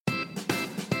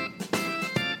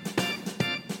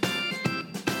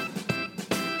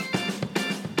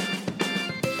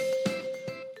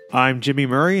I'm Jimmy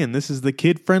Murray, and this is the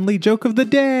kid-friendly joke of the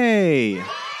day.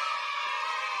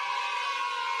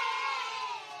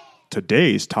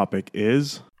 Today's topic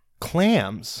is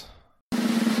clams.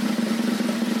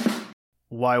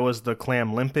 Why was the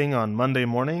clam limping on Monday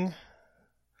morning?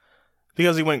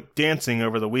 Because he went dancing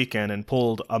over the weekend and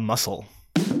pulled a muscle.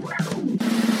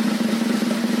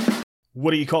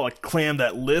 What do you call a clam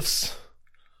that lifts?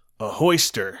 A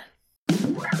hoister.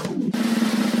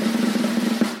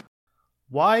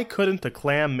 Why couldn't the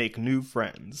clam make new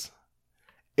friends?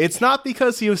 It's not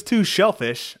because he was too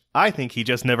shellfish. I think he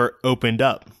just never opened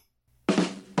up.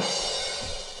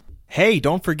 Hey,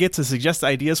 don't forget to suggest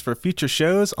ideas for future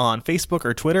shows on Facebook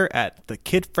or Twitter at the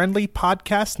Kid Friendly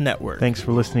Podcast Network. Thanks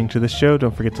for listening to this show.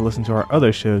 Don't forget to listen to our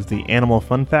other shows, the Animal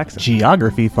Fun Facts,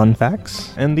 Geography Fun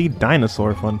Facts, and the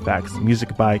Dinosaur Fun Facts.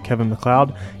 Music by Kevin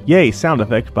MacLeod. Yay, sound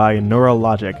effect by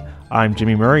Neurologic. I'm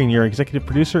Jimmy Murray, and your executive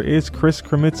producer is Chris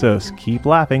Kremitzos. Keep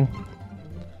laughing.